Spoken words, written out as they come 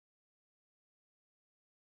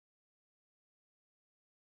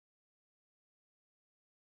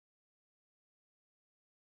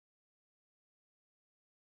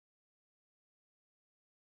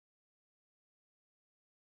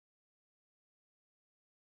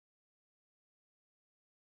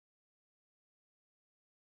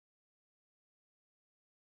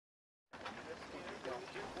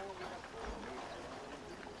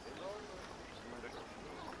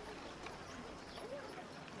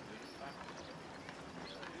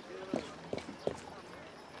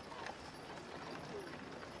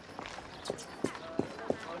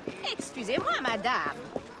madame.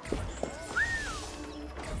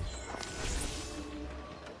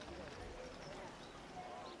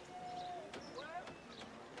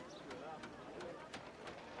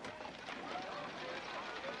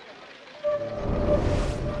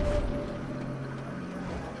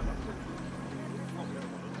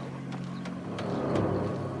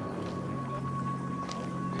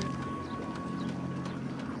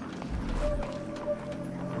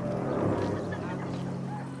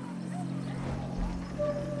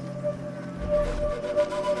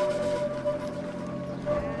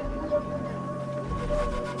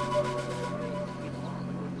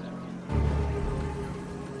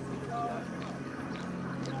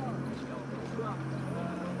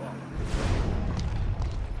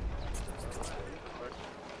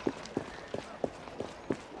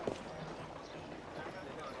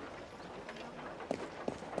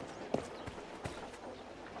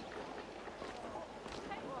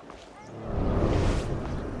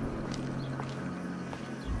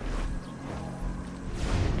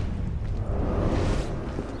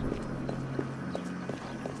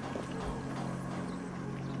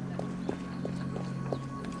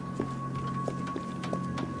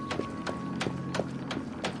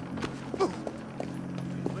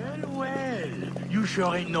 You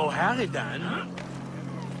sure ain't no Harridan?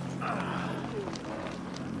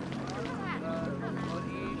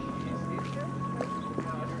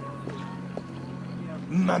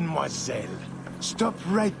 Mademoiselle, stop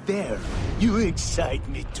right there. You excite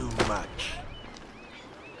me too much.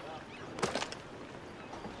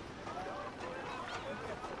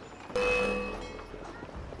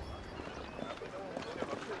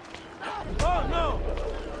 Oh, no!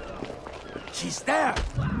 She's there!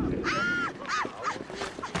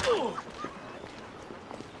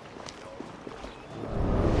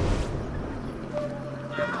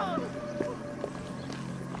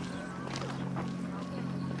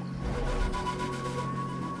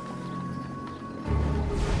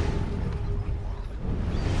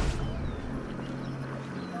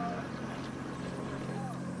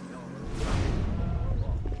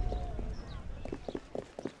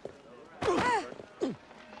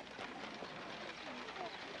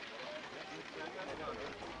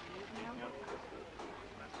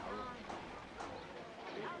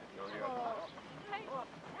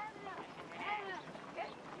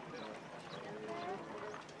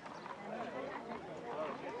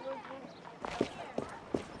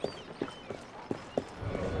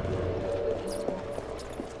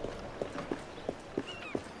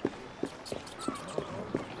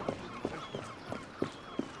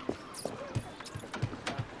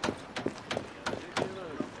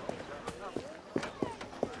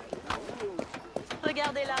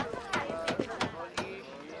 Regardez-la.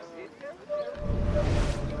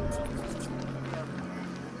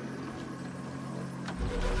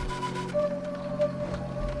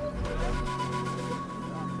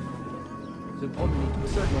 Se promener tout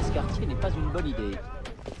seul dans ce quartier n'est pas une bonne idée.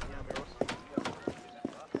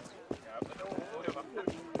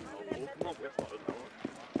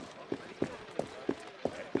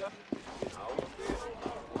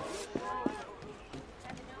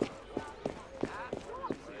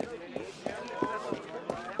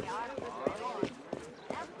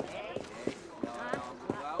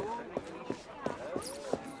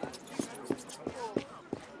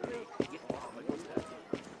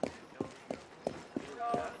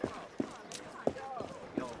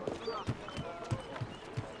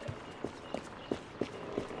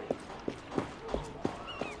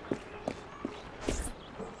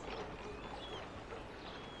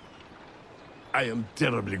 I am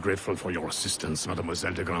terribly grateful for your assistance,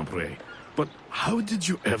 Mademoiselle de Grandpré. But how did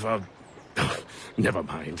you ever... Never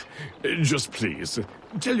mind. Just please,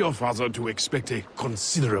 tell your father to expect a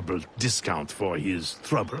considerable discount for his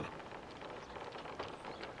trouble.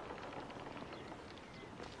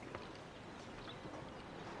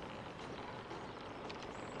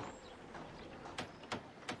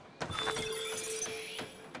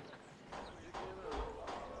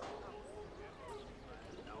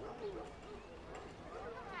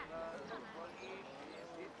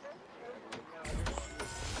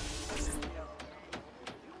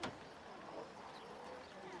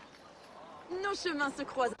 Nos chemins se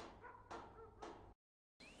croisent.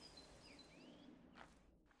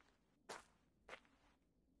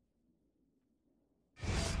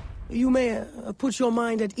 You may put your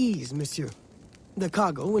mind at ease, monsieur. The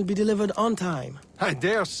cargo will be delivered on time. I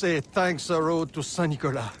dare say thanks are owed to Saint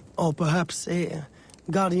Nicolas. Or perhaps a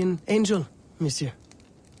guardian angel, monsieur.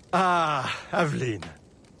 Ah, Aveline.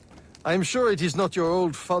 I'm sure it is not your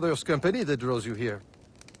old father's company that draws you here.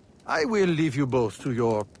 I will leave you both to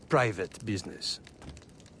your private business.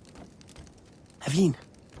 Aveline,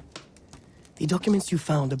 the documents you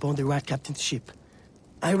found aboard the Rat Captain's ship.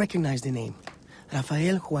 I recognize the name.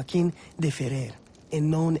 Rafael Joaquin de Ferrer, a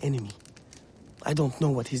known enemy. I don't know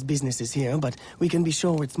what his business is here, but we can be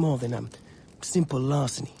sure it's more than a simple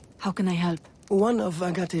larceny. How can I help? One of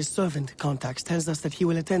Agate's servant contacts tells us that he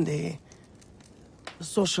will attend a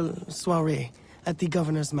social soiree at the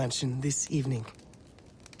governor's mansion this evening.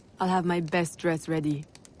 I'll have my best dress ready.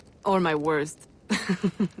 Or my worst.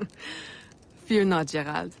 Fear not,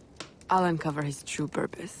 Gerald. I'll uncover his true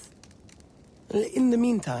purpose. In the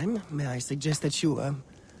meantime, may I suggest that you,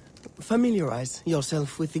 familiarize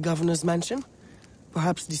yourself with the governor's mansion?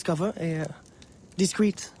 Perhaps discover a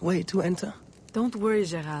discreet way to enter? Don't worry,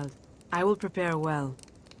 Gerald. I will prepare well.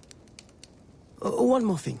 One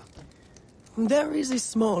more thing. There is a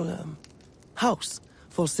small, house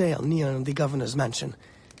for sale near the governor's mansion.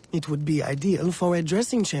 It would be ideal for a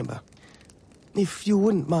dressing chamber. If you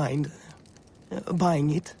wouldn't mind buying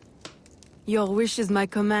it. Your wish is my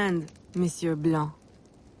command, Monsieur Blanc.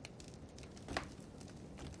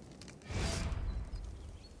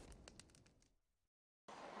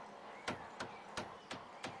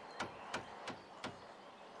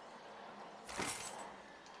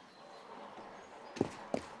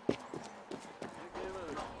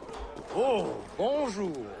 Oh,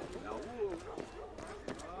 bonjour.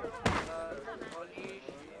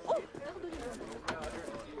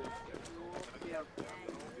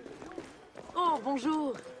 Oh,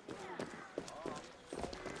 bonjour.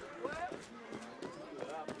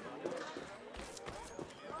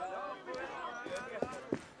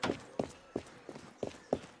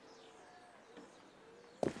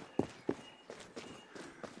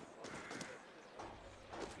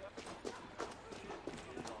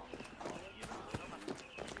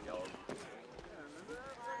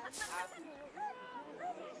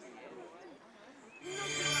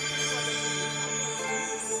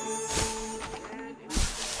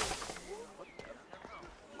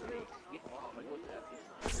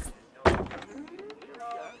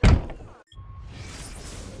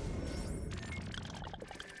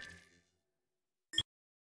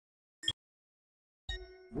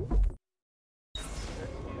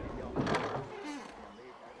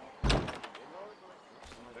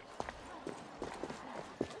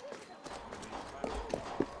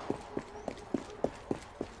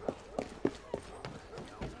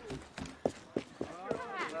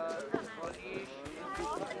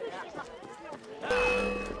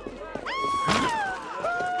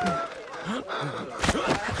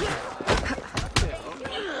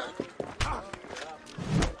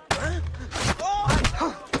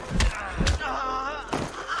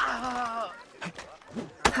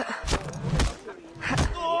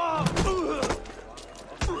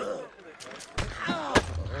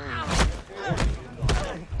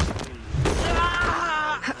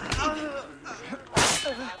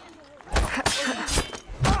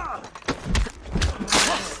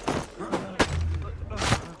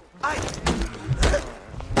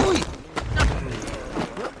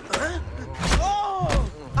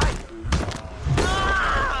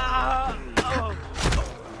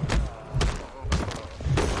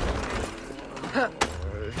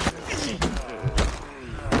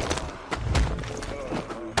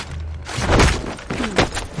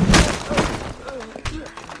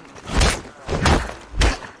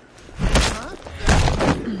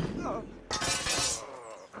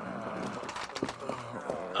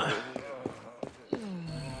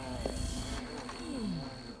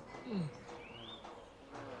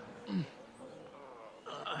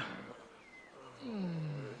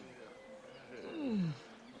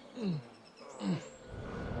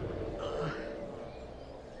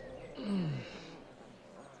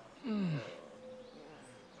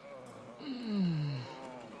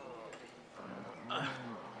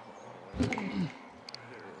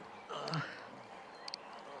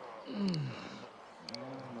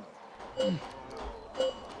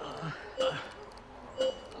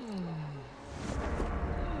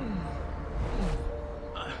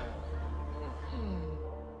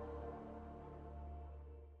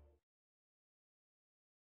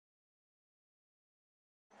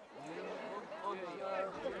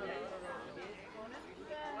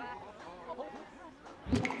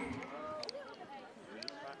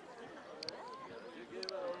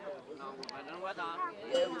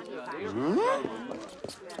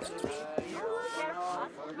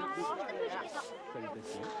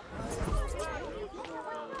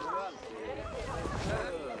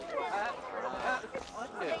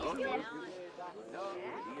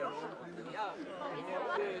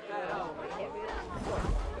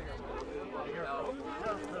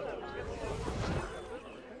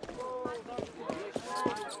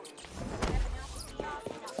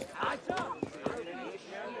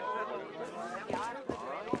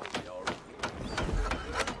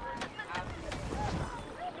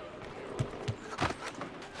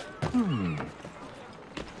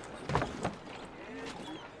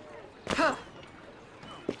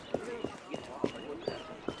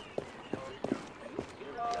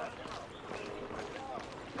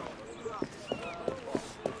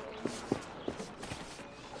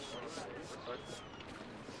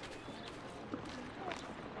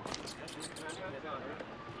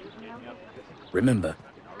 Remember,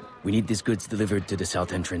 we need these goods delivered to the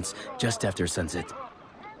south entrance just after sunset.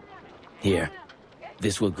 Here,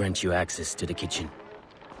 this will grant you access to the kitchen.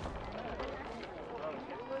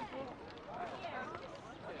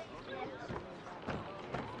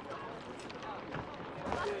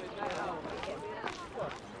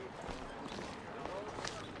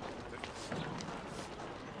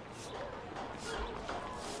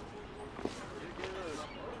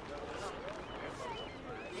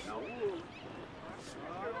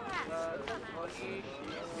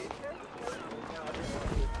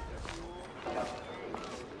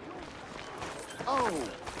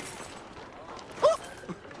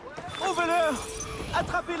 Au voleur!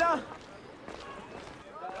 Attrapez-la!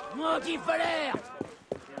 Anti-falaire!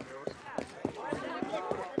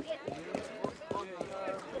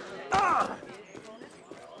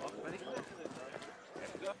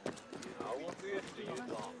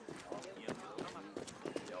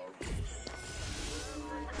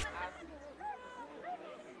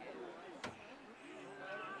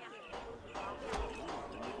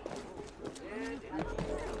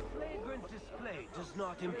 Flagrant display does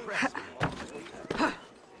not impress me.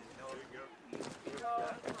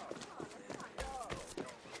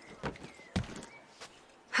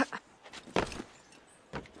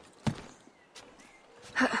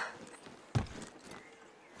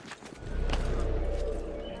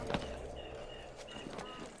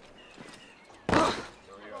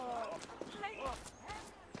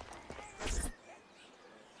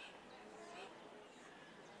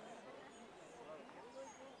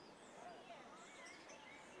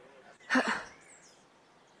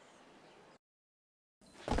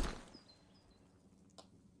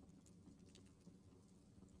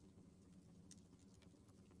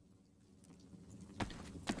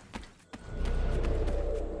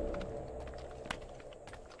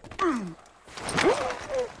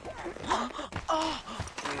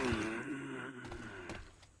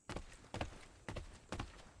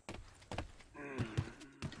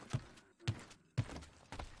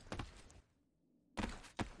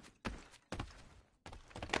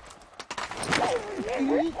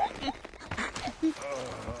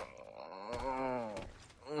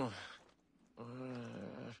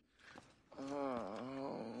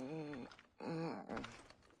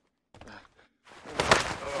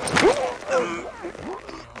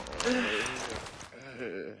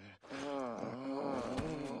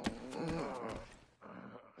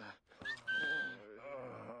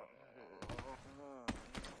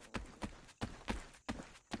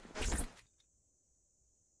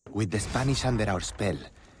 With the Spanish under our spell,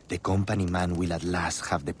 the company man will at last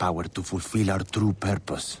have the power to fulfill our true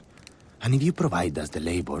purpose. And if you provide us the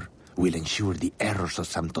labor, we'll ensure the errors of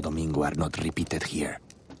Santo Domingo are not repeated here.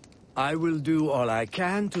 I will do all I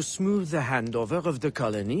can to smooth the handover of the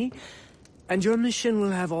colony, and your mission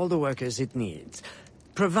will have all the workers it needs,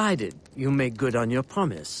 provided you make good on your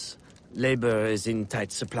promise. Labor is in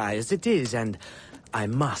tight supply as it is, and I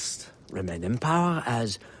must remain in power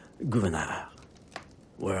as governor.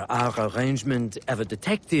 Were our arrangement ever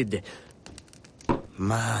detected...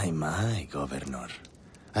 My, Governor.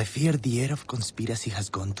 I fear the air of conspiracy has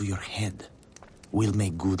gone to your head. We'll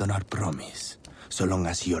make good on our promise, so long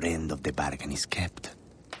as your end of the bargain is kept.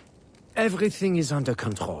 Everything is under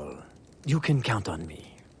control. You can count on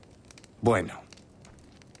me. Bueno.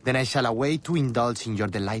 Then I shall await to indulge in your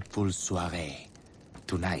delightful soirée.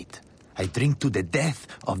 Tonight, I drink to the death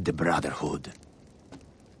of the Brotherhood.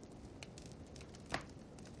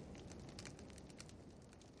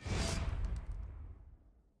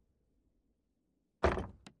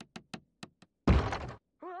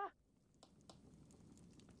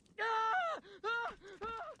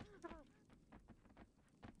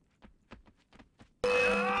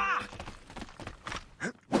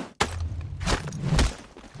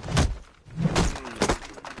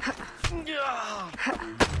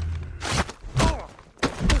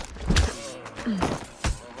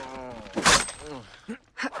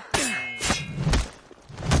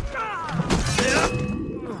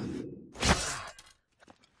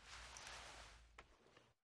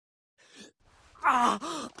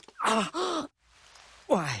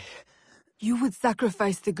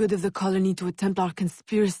 sacrificed the good of the colony to a Templar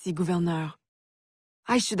conspiracy, Gouverneur.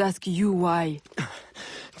 I should ask you why.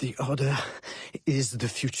 The Order is the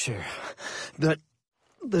future.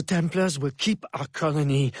 The Templars will keep our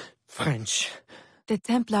colony French. The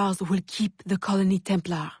Templars will keep the colony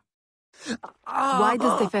Templar. Why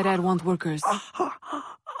does de Ferrer want workers?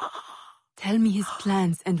 Tell me his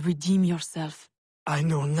plans and redeem yourself. I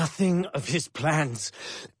know nothing of his plans.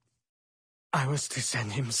 I was to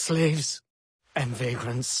send him slaves and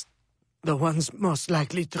vagrants. The ones most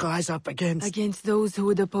likely to rise up against... Against those who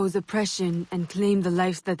would oppose oppression and claim the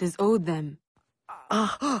life that is owed them.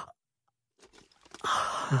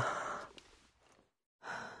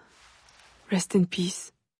 Rest in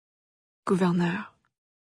peace, Gouverneur.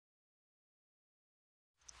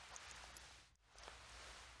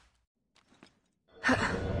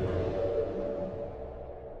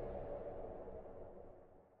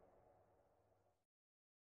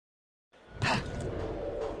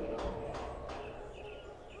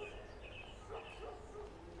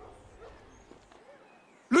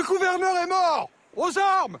 Le gouverneur est mort! Aux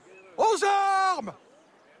armes! Aux armes!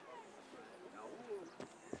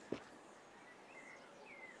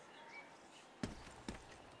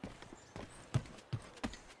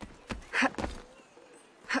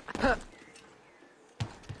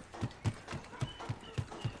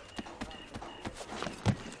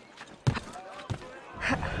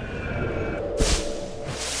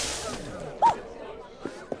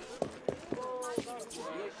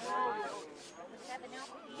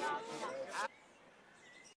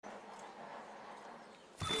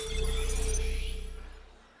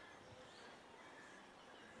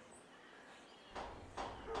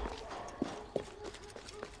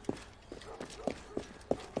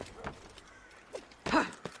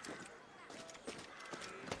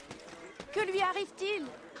 Que lui arrive-t-il?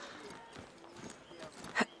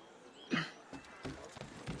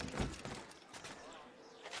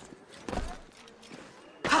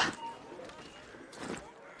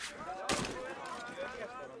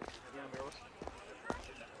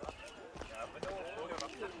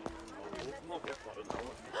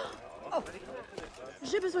 Oh,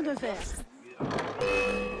 j'ai besoin de verre.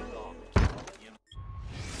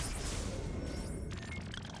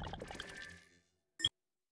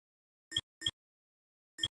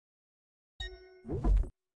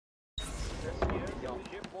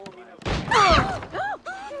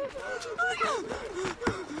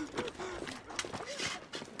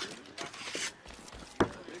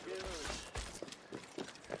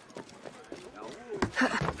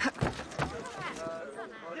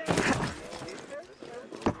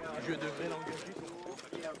 Je devrais l'engager.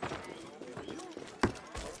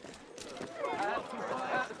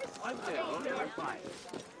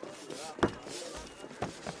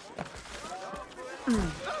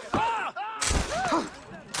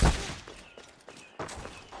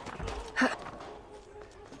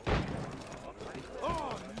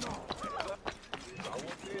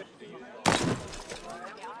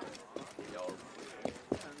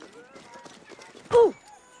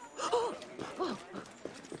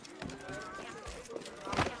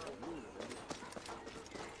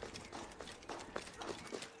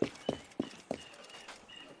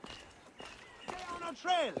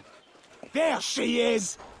 There she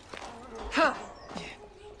is!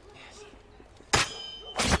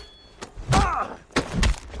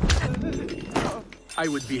 I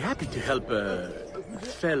would be happy to help a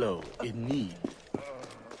fellow in need.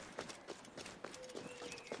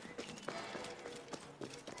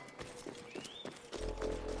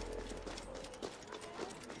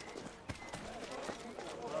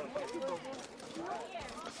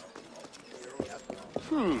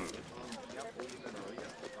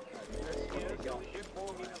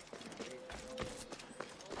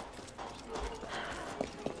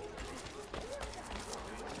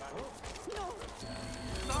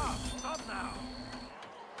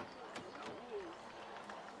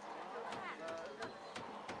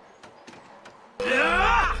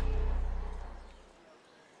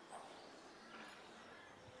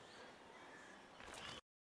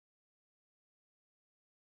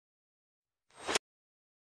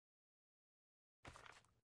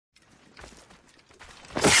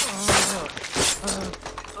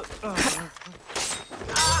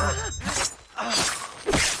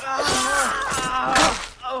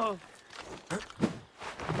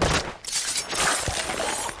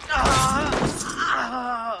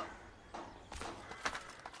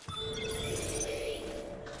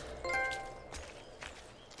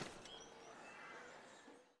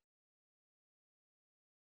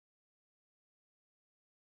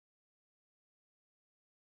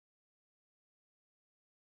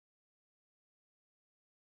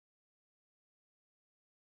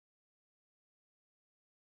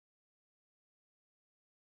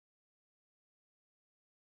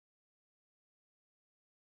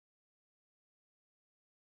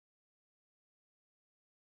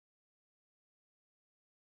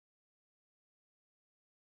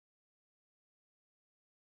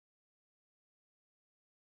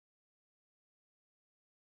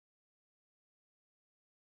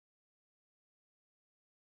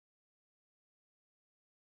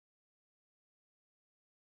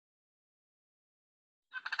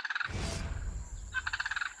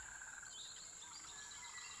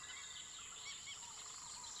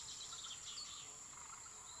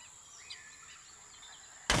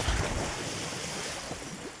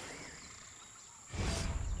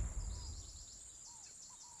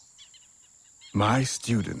 My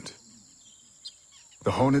student.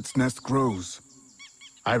 The hornet's nest grows.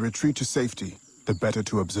 I retreat to safety, the better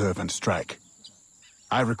to observe and strike.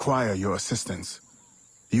 I require your assistance.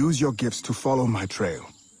 Use your gifts to follow my trail.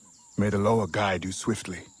 May the lower guide you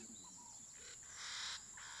swiftly.